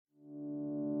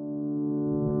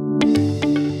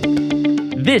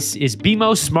This is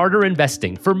BMO Smarter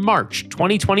Investing for March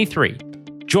 2023.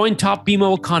 Join top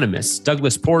BMO economists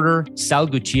Douglas Porter, Sal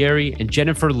Gutierrez, and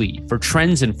Jennifer Lee for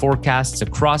trends and forecasts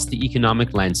across the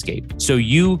economic landscape so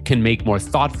you can make more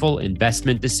thoughtful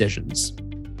investment decisions.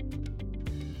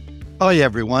 Hi,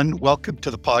 everyone. Welcome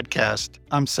to the podcast.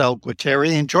 I'm Sal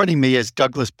Gutierrez, and joining me is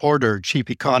Douglas Porter,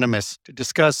 Chief Economist, to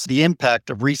discuss the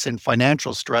impact of recent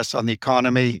financial stress on the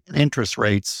economy and interest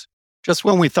rates. Just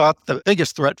when we thought the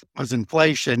biggest threat was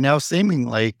inflation, now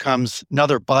seemingly comes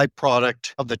another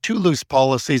byproduct of the too loose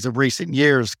policies of recent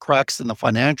years, cracks in the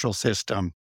financial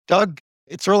system. Doug,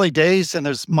 it's early days and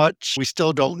there's much we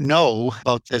still don't know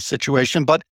about this situation,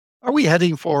 but are we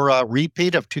heading for a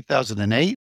repeat of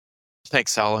 2008?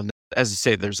 Thanks, Alan. As you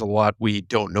say, there's a lot we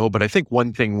don't know, but I think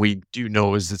one thing we do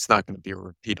know is it's not going to be a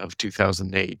repeat of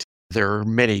 2008. There are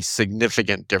many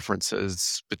significant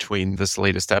differences between this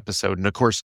latest episode. And of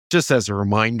course, just as a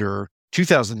reminder,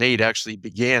 2008 actually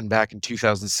began back in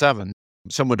 2007.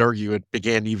 Some would argue it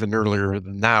began even earlier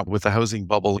than that with the housing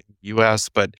bubble in the US,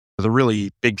 but the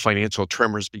really big financial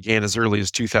tremors began as early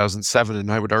as 2007.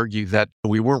 And I would argue that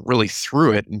we weren't really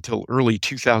through it until early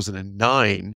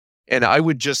 2009. And I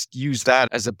would just use that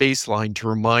as a baseline to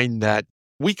remind that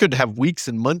we could have weeks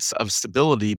and months of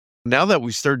stability. Now that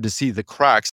we've started to see the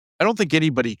cracks, I don't think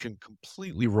anybody can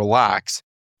completely relax,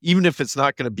 even if it's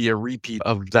not going to be a repeat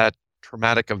of that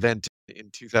traumatic event in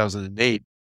 2008.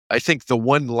 I think the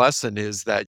one lesson is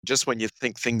that just when you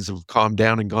think things have calmed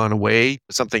down and gone away,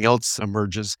 something else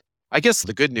emerges. I guess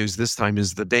the good news this time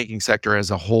is the banking sector as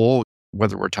a whole,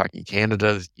 whether we're talking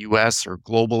Canada, US, or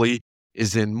globally,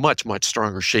 is in much, much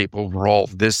stronger shape overall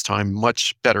this time,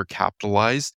 much better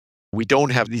capitalized. We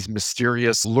don't have these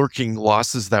mysterious lurking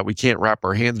losses that we can't wrap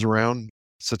our hands around,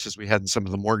 such as we had in some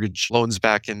of the mortgage loans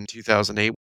back in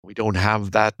 2008. We don't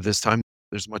have that this time.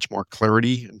 There's much more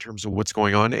clarity in terms of what's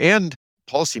going on. And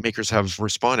policymakers have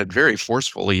responded very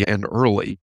forcefully and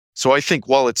early. So I think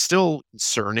while it's still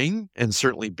concerning and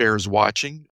certainly bears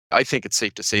watching, I think it's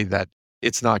safe to say that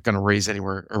it's not going to rise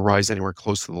anywhere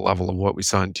close to the level of what we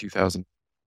saw in 2000.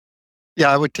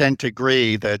 Yeah, I would tend to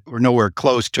agree that we're nowhere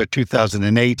close to a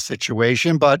 2008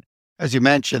 situation. But as you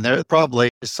mentioned, there probably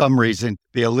is some reason to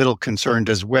be a little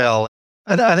concerned as well.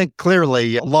 And I think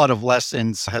clearly a lot of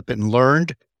lessons have been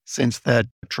learned since that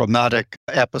traumatic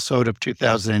episode of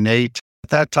 2008. At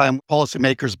that time,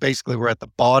 policymakers basically were at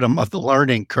the bottom of the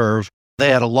learning curve. They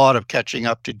had a lot of catching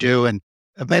up to do and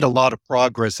have made a lot of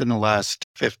progress in the last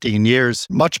 15 years.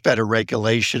 Much better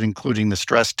regulation, including the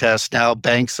stress test. Now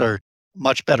banks are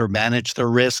much better manage their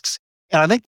risks. And I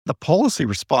think the policy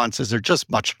responses are just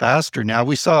much faster now.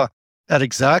 We saw that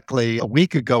exactly a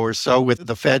week ago or so with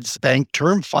the Fed's bank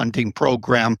term funding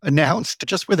program announced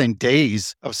just within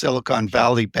days of Silicon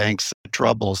Valley Bank's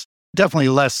troubles. Definitely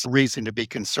less reason to be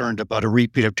concerned about a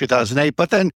repeat of 2008. But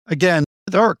then again,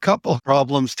 there are a couple of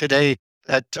problems today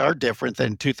that are different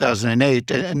than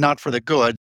 2008 and not for the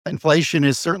good. Inflation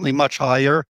is certainly much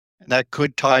higher, and that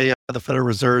could tie the Federal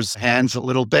Reserve's hands a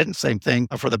little bit. And same thing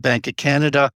for the Bank of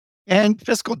Canada. And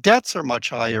fiscal debts are much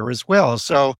higher as well.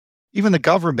 So even the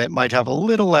government might have a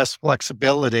little less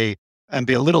flexibility and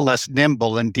be a little less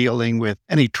nimble in dealing with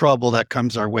any trouble that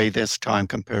comes our way this time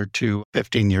compared to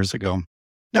 15 years ago.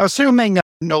 Now, assuming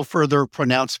no further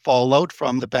pronounced fallout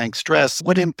from the bank stress,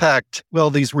 what impact will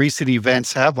these recent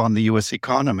events have on the U.S.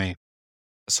 economy?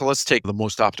 So let's take the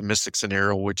most optimistic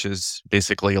scenario, which is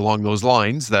basically along those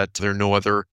lines, that there are no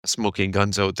other smoking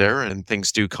guns out there and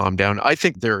things do calm down. I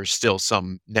think there are still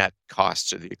some net costs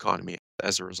to the economy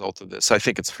as a result of this. I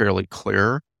think it's fairly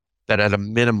clear that at a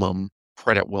minimum,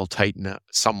 credit will tighten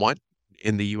somewhat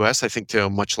in the US, I think to a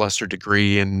much lesser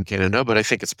degree in Canada, but I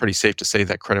think it's pretty safe to say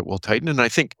that credit will tighten. And I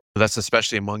think that's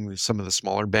especially among some of the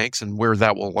smaller banks, and where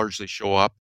that will largely show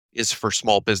up is for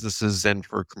small businesses and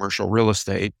for commercial real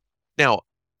estate. Now,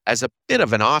 as a bit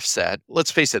of an offset, let's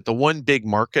face it, the one big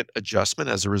market adjustment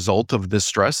as a result of this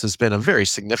stress has been a very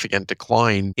significant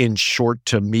decline in short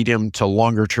to medium to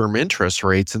longer term interest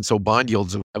rates. And so bond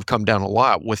yields have come down a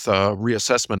lot with a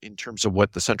reassessment in terms of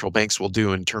what the central banks will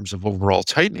do in terms of overall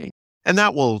tightening. And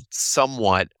that will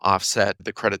somewhat offset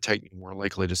the credit tightening we're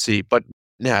likely to see. But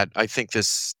net, I think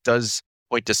this does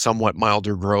point to somewhat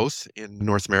milder growth in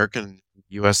North America and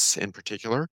US in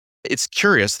particular. It's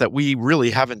curious that we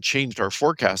really haven't changed our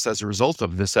forecast as a result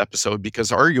of this episode, because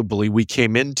arguably we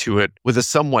came into it with a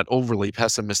somewhat overly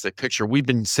pessimistic picture. We've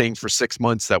been saying for 6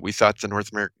 months that we thought the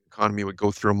North American economy would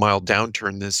go through a mild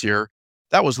downturn this year.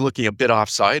 That was looking a bit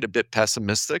offside, a bit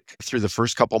pessimistic through the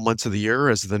first couple months of the year,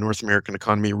 as the North American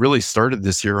economy really started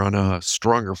this year on a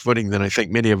stronger footing than I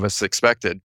think many of us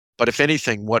expected. But if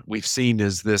anything, what we've seen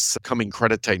is this coming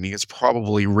credit tightening has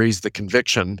probably raised the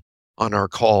conviction on our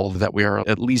call that we are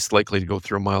at least likely to go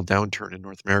through a mild downturn in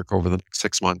North America over the next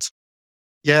 6 months.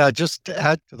 Yeah, just to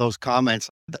add to those comments,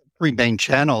 the three main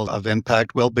channels of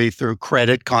impact will be through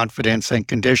credit, confidence, and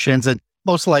conditions. And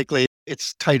most likely,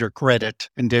 it's tighter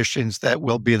credit conditions that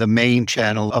will be the main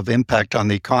channel of impact on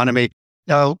the economy.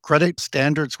 Now, credit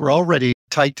standards were already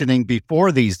tightening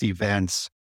before these events.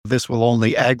 This will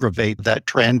only aggravate that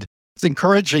trend. It's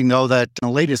encouraging, though, that in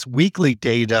the latest weekly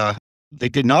data, they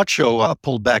did not show a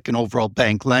pullback in overall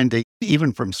bank lending,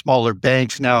 even from smaller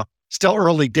banks. Now, still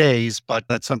early days, but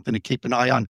that's something to keep an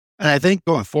eye on. And I think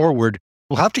going forward,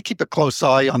 we'll have to keep a close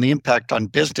eye on the impact on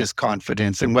business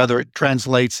confidence and whether it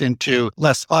translates into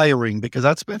less hiring, because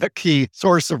that's been a key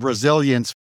source of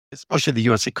resilience, especially the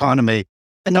U.S. economy.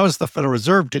 And notice the Federal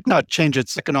Reserve did not change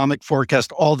its economic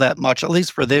forecast all that much, at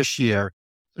least for this year.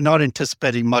 They're not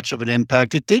anticipating much of an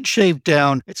impact. It did shave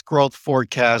down its growth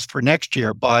forecast for next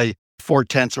year by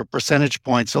 0.4 of percentage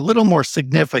points, a little more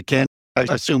significant. I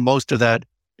assume most of that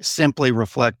is simply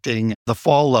reflecting the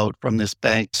fallout from this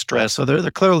bank stress. So there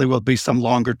clearly will be some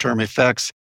longer term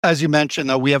effects. As you mentioned,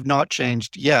 though, we have not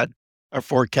changed yet our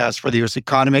forecast for the U.S.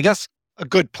 economy. I guess a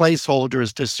good placeholder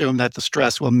is to assume that the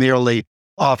stress will merely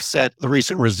offset the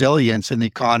recent resilience in the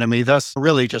economy, thus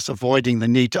really just avoiding the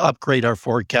need to upgrade our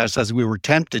forecast as we were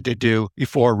tempted to do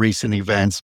before recent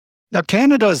events. Now,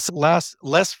 Canada's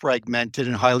less fragmented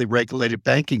and highly regulated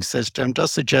banking system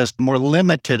does suggest more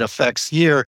limited effects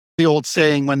here. The old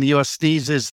saying, when the U.S.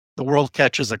 sneezes, the world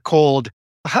catches a cold.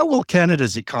 How will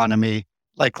Canada's economy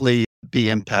likely be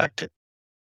impacted?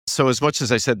 So as much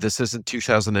as I said this isn't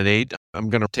 2008, I'm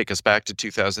going to take us back to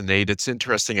 2008. It's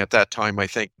interesting at that time, I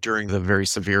think, during the very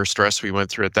severe stress we went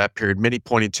through at that period, many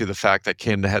pointed to the fact that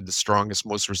Canada had the strongest,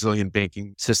 most resilient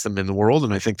banking system in the world.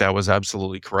 And I think that was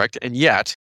absolutely correct. And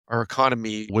yet, our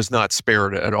economy was not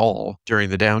spared at all during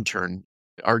the downturn.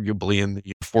 Arguably, in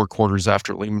the 4 quarters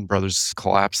after Lehman Brothers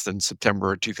collapsed in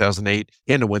September of 2008,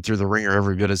 Canada went through the ringer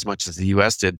every bit as much as the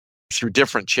U.S. did through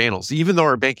different channels, even though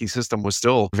our banking system was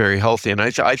still very healthy. And I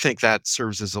think that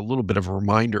serves as a little bit of a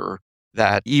reminder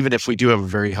that even if we do have a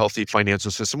very healthy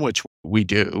financial system, which we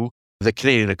do, the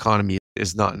Canadian economy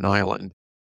is not an island.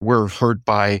 We're hurt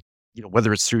by,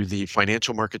 whether it's through the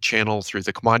financial market channel, through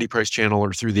the commodity price channel,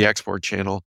 or through the export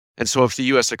channel. And so if the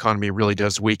U.S. economy really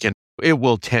does weaken, it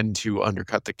will tend to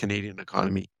undercut the Canadian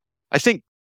economy. I think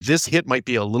this hit might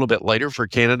be a little bit lighter for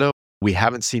Canada. We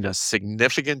haven't seen a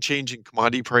significant change in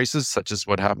commodity prices, such as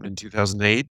what happened in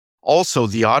 2008. Also,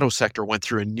 the auto sector went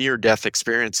through a near-death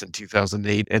experience in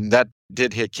 2008, and that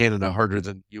did hit Canada harder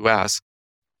than the U.S.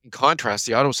 In contrast,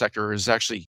 the auto sector is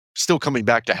actually still coming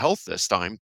back to health this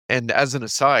time. And as an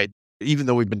aside, even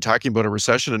though we've been talking about a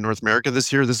recession in North America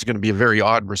this year, this is going to be a very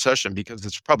odd recession because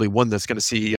it's probably one that's going to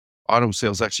see auto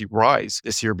sales actually rise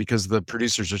this year because the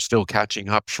producers are still catching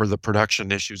up for the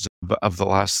production issues of the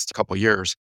last couple of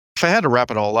years. If I had to wrap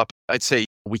it all up, I'd say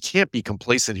we can't be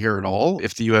complacent here at all.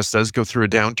 If the U.S. does go through a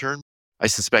downturn, I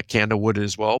suspect Canada would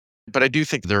as well. But I do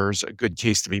think there's a good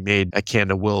case to be made that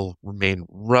Canada will remain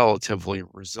relatively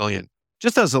resilient.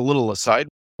 Just as a little aside,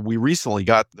 we recently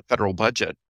got the federal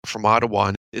budget from Ottawa.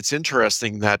 And it's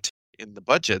interesting that in the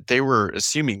budget, they were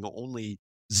assuming only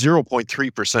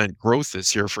 0.3% growth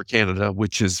this year for Canada,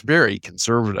 which is very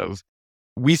conservative.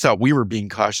 We thought we were being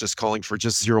cautious, calling for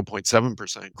just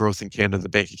 0.7% growth in Canada. The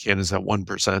Bank of Canada is at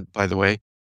 1%, by the way.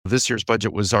 This year's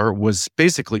budget was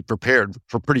basically prepared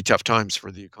for pretty tough times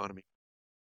for the economy.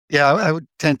 Yeah, I would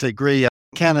tend to agree.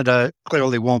 Canada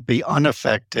clearly won't be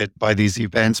unaffected by these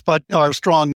events, but our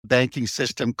strong banking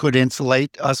system could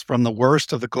insulate us from the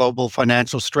worst of the global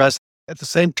financial stress. At the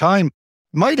same time,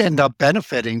 might end up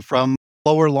benefiting from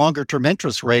lower longer-term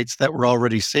interest rates that we're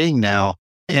already seeing now.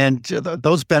 And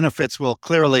those benefits will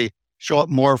clearly show up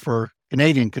more for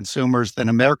Canadian consumers than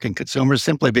American consumers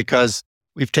simply because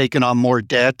we've taken on more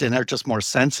debt and are just more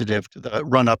sensitive to the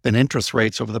run-up in interest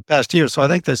rates over the past year. So I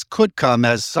think this could come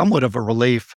as somewhat of a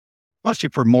relief, especially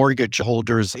for mortgage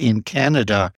holders in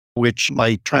Canada, which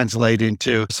might translate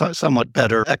into somewhat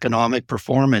better economic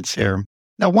performance here.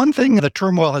 Now, one thing the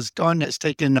turmoil has done is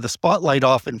taken the spotlight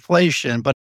off inflation,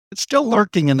 but it's still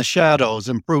lurking in the shadows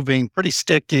and proving pretty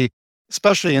sticky,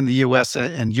 especially in the U.S.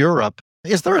 and Europe.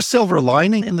 Is there a silver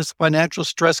lining in this financial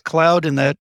stress cloud in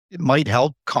that it might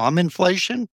help calm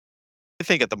inflation? I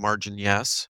think at the margin,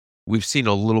 yes. We've seen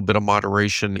a little bit of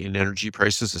moderation in energy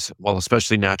prices, well,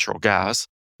 especially natural gas.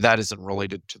 That isn't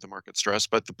related to the market stress,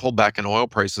 but the pullback in oil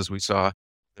prices we saw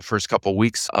the first couple of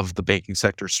weeks of the banking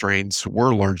sector strains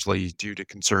were largely due to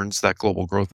concerns that global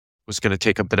growth was going to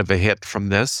take a bit of a hit from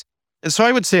this. And so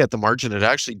I would say at the margin, it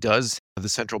actually does the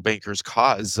central bankers'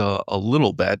 cause a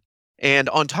little bit. And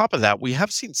on top of that, we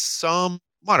have seen some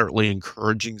moderately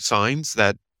encouraging signs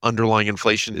that underlying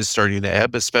inflation is starting to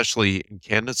ebb, especially in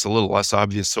Canada. It's a little less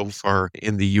obvious so far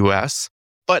in the US.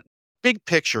 But big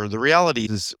picture, the reality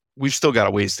is we've still got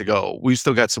a ways to go. We've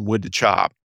still got some wood to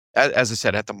chop. As I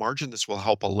said, at the margin, this will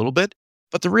help a little bit.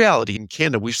 But the reality in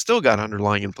Canada, we've still got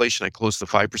underlying inflation at close to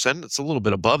 5%. It's a little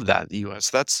bit above that in the US.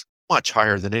 That's much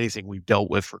higher than anything we've dealt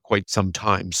with for quite some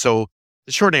time. So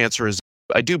the short answer is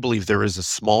I do believe there is a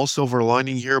small silver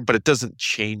lining here, but it doesn't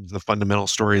change the fundamental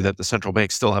story that the central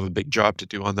banks still have a big job to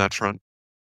do on that front.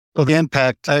 So the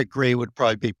impact, I agree, would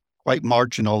probably be quite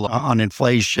marginal on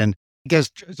inflation. I guess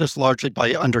just largely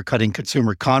by undercutting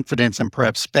consumer confidence and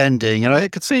perhaps spending. And I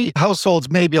could see households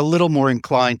maybe a little more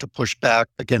inclined to push back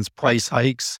against price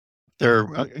hikes. They're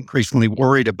increasingly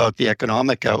worried about the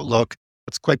economic outlook.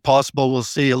 It's quite possible we'll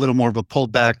see a little more of a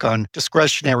pullback on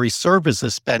discretionary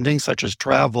services spending, such as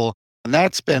travel. And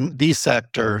that's been the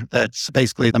sector that's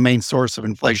basically the main source of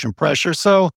inflation pressure.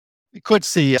 So we could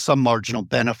see some marginal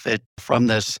benefit from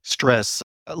this stress,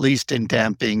 at least in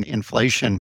damping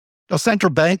inflation. Now, central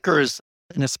bankers,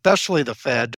 and especially the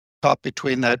Fed, caught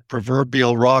between that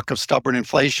proverbial rock of stubborn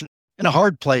inflation and a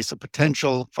hard place of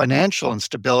potential financial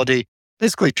instability,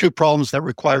 basically two problems that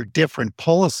require different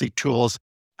policy tools.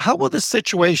 How will this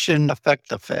situation affect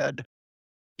the Fed?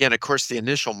 Yeah, and of course, the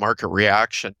initial market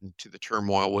reaction to the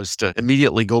turmoil was to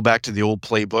immediately go back to the old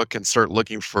playbook and start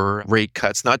looking for rate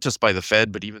cuts, not just by the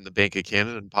Fed, but even the Bank of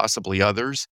Canada and possibly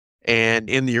others. And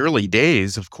in the early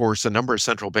days, of course, a number of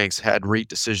central banks had rate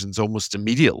decisions almost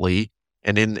immediately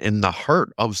and in the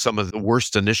heart of some of the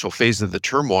worst initial phase of the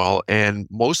turmoil. And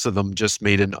most of them just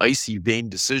made an icy vein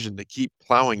decision to keep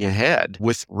plowing ahead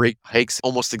with rate hikes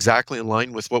almost exactly in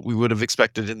line with what we would have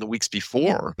expected in the weeks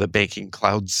before the banking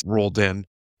clouds rolled in.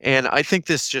 And I think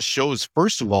this just shows,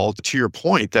 first of all, to your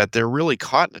point, that they're really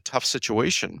caught in a tough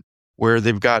situation where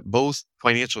they've got both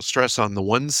financial stress on the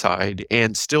one side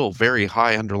and still very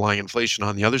high underlying inflation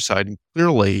on the other side. And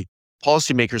clearly,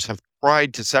 policymakers have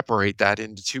tried to separate that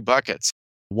into two buckets.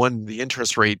 One, the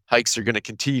interest rate hikes are going to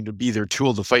continue to be their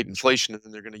tool to fight inflation, and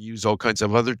then they're going to use all kinds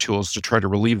of other tools to try to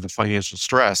relieve the financial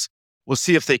stress. We'll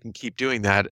see if they can keep doing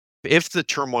that. If the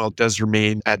turmoil does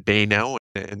remain at bay now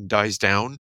and dies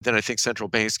down, then I think central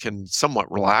banks can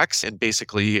somewhat relax and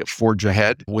basically forge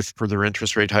ahead with further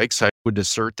interest rate hikes. I would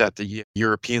assert that the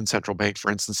European Central Bank,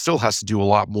 for instance, still has to do a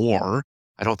lot more.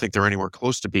 I don't think they're anywhere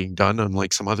close to being done,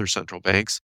 unlike some other central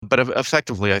banks. But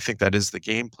effectively, I think that is the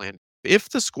game plan. If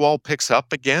the squall picks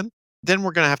up again, then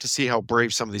we're going to have to see how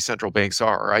brave some of these central banks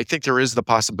are. I think there is the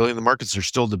possibility, the markets are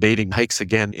still debating hikes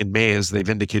again in May, as they've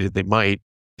indicated they might.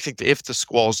 I think that if the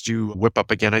squalls do whip up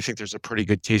again, I think there's a pretty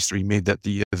good case to be made that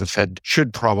the Fed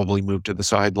should probably move to the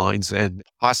sidelines and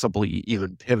possibly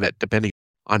even pivot, depending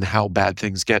on how bad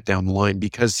things get down the line.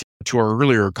 Because to our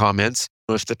earlier comments,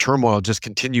 if the turmoil just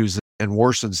continues and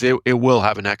worsens, it will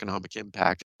have an economic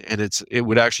impact. And it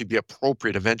would actually be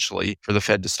appropriate eventually for the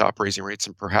Fed to stop raising rates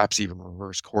and perhaps even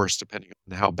reverse course, depending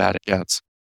on how bad it gets.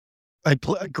 I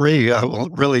agree. We'll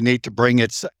really need to bring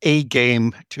its A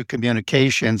game to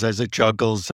communications as it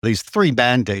juggles these three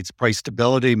mandates: price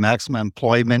stability, maximum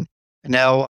employment, and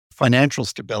now financial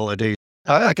stability.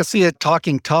 I can see it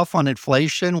talking tough on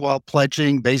inflation while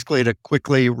pledging basically to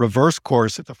quickly reverse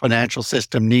course if the financial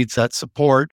system needs that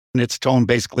support, and its tone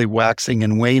basically waxing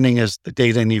and waning as the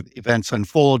data and events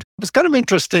unfold. It's kind of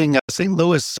interesting. St.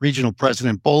 Louis Regional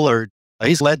President Bullard,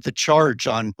 he's led the charge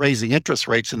on raising interest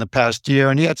rates in the past year,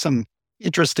 and he had some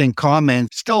interesting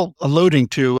comments, still alluding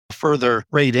to further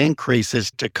rate increases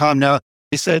to come. Now,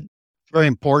 he said it's very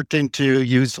important to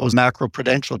use those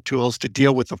macro-prudential tools to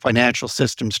deal with the financial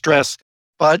system stress.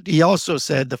 But he also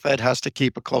said the Fed has to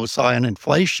keep a close eye on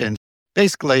inflation,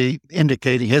 basically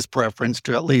indicating his preference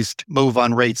to at least move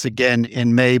on rates again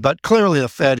in May. But clearly, the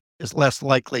Fed is less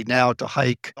likely now to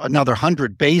hike another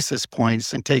 100 basis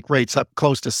points and take rates up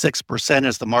close to 6%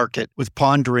 as the market was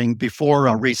pondering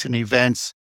before recent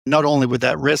events. Not only would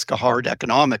that risk a hard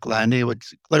economic landing, it would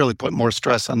clearly put more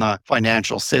stress on the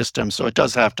financial system. So it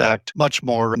does have to act much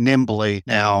more nimbly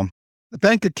now. The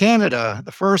Bank of Canada,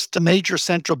 the first major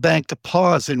central bank to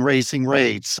pause in raising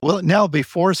rates, will it now be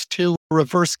forced to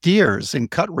reverse gears and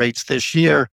cut rates this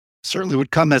year? Certainly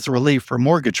would come as a relief for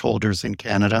mortgage holders in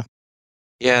Canada.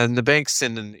 Yeah, and the bank's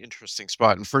in an interesting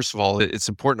spot. And first of all, it's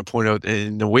important to point out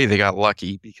in a way they got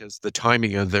lucky because the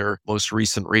timing of their most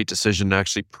recent rate decision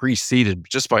actually preceded,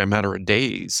 just by a matter of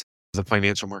days, the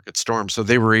financial market storm. So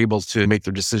they were able to make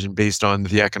their decision based on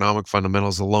the economic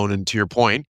fundamentals alone. And to your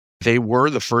point, they were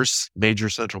the first major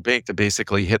central bank to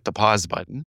basically hit the pause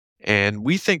button. And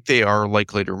we think they are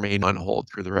likely to remain on hold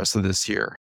through the rest of this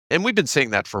year. And we've been saying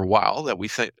that for a while, that we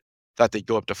think that they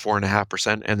go up to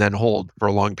 4.5% and then hold for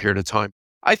a long period of time.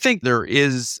 I think there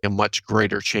is a much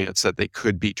greater chance that they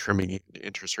could be trimming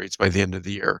interest rates by the end of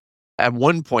the year. At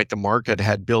one point, the market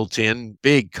had built in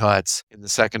big cuts in the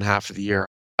second half of the year.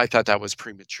 I thought that was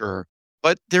premature.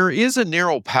 But there is a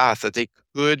narrow path that they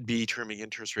could be trimming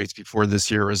interest rates before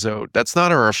this year is out. That's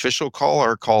not our official call.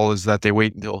 Our call is that they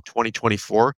wait until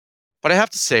 2024. But I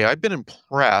have to say, I've been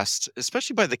impressed,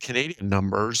 especially by the Canadian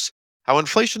numbers, how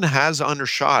inflation has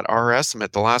undershot our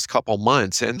estimate the last couple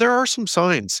months. And there are some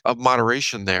signs of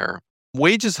moderation there.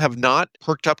 Wages have not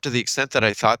perked up to the extent that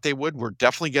I thought they would. We're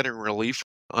definitely getting relief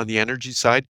on the energy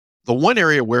side. The one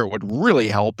area where it would really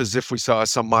help is if we saw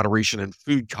some moderation in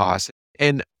food costs.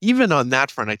 And even on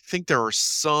that front, I think there are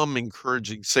some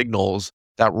encouraging signals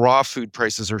that raw food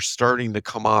prices are starting to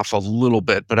come off a little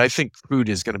bit. But I think food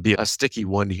is going to be a sticky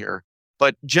one here.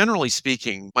 But generally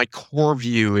speaking, my core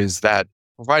view is that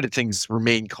provided things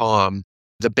remain calm,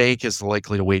 the bank is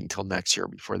likely to wait until next year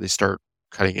before they start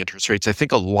cutting interest rates. I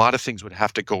think a lot of things would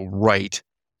have to go right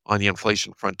on the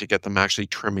inflation front to get them actually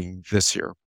trimming this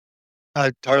year. I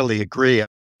entirely agree.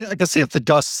 I guess if the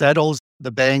dust settles,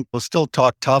 the bank will still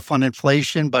talk tough on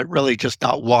inflation, but really just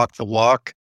not walk the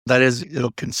walk. That is,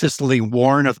 it'll consistently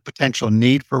warn of the potential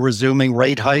need for resuming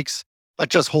rate hikes, but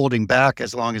just holding back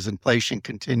as long as inflation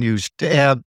continues to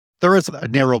ebb. There is a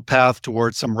narrow path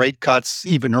towards some rate cuts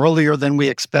even earlier than we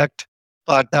expect,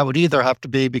 but that would either have to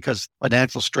be because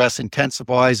financial stress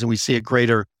intensifies and we see a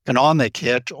greater economic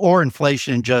hit, or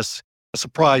inflation just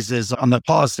surprises on the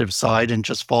positive side and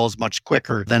just falls much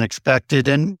quicker than expected.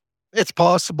 And it's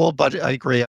possible, but I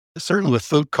agree. Certainly with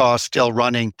food costs still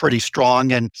running pretty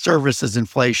strong and services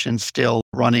inflation still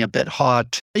running a bit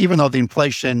hot. Even though the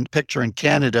inflation picture in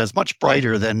Canada is much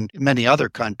brighter than many other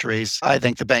countries, I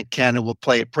think the Bank of Canada will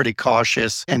play it pretty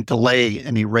cautious and delay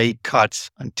any rate cuts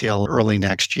until early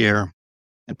next year.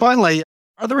 And finally,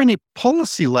 are there any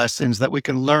policy lessons that we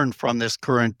can learn from this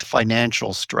current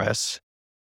financial stress?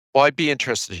 Well, I'd be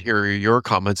interested to hear your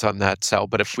comments on that, Sal.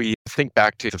 But if we think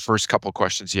back to the first couple of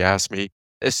questions you asked me,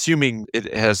 assuming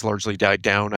it has largely died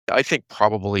down, I think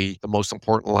probably the most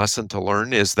important lesson to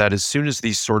learn is that as soon as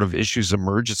these sort of issues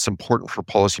emerge, it's important for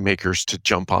policymakers to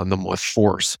jump on them with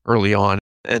force early on.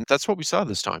 And that's what we saw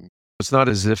this time. It's not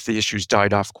as if the issues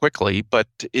died off quickly, but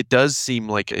it does seem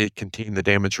like it contained the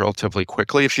damage relatively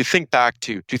quickly. If you think back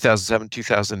to 2007,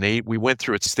 2008, we went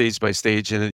through it stage by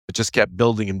stage and it just kept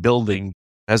building and building.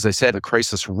 As I said, the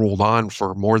crisis rolled on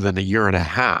for more than a year and a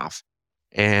half.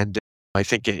 And I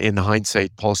think in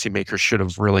hindsight, policymakers should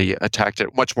have really attacked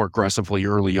it much more aggressively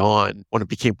early on when it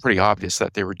became pretty obvious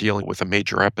that they were dealing with a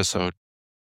major episode.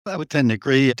 I would tend to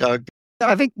agree, Doug.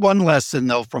 I think one lesson,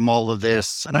 though, from all of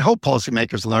this, and I hope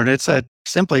policymakers learn, it's that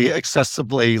simply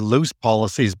excessively loose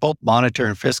policies, both monetary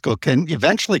and fiscal, can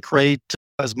eventually create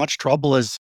as much trouble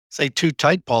as, say, too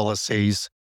tight policies.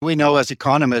 We know as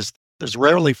economists, there's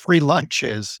rarely free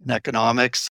lunches in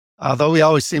economics, although we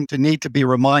always seem to need to be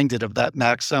reminded of that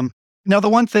maxim. Now, the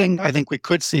one thing I think we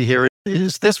could see here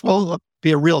is this will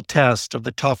be a real test of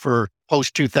the tougher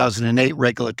post-2008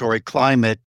 regulatory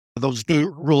climate. Those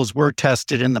new rules were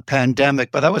tested in the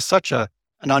pandemic, but that was such an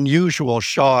unusual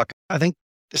shock. I think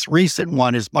this recent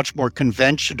one is much more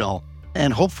conventional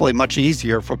and hopefully much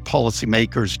easier for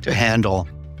policymakers to handle.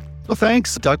 So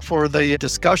thanks, Doug, for the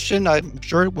discussion. I'm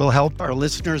sure it will help our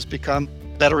listeners become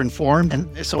better informed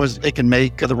and so as they can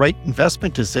make the right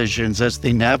investment decisions as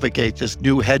they navigate this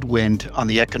new headwind on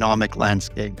the economic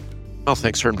landscape. Well,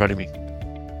 thanks for inviting me.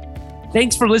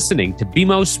 Thanks for listening to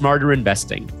BMO Smarter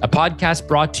Investing, a podcast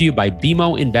brought to you by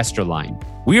BMO Investor Line.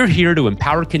 We are here to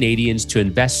empower Canadians to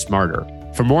invest smarter.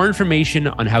 For more information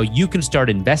on how you can start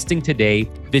investing today,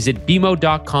 visit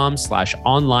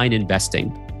bmo.com/online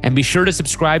investing. And be sure to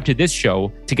subscribe to this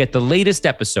show to get the latest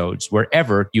episodes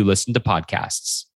wherever you listen to podcasts.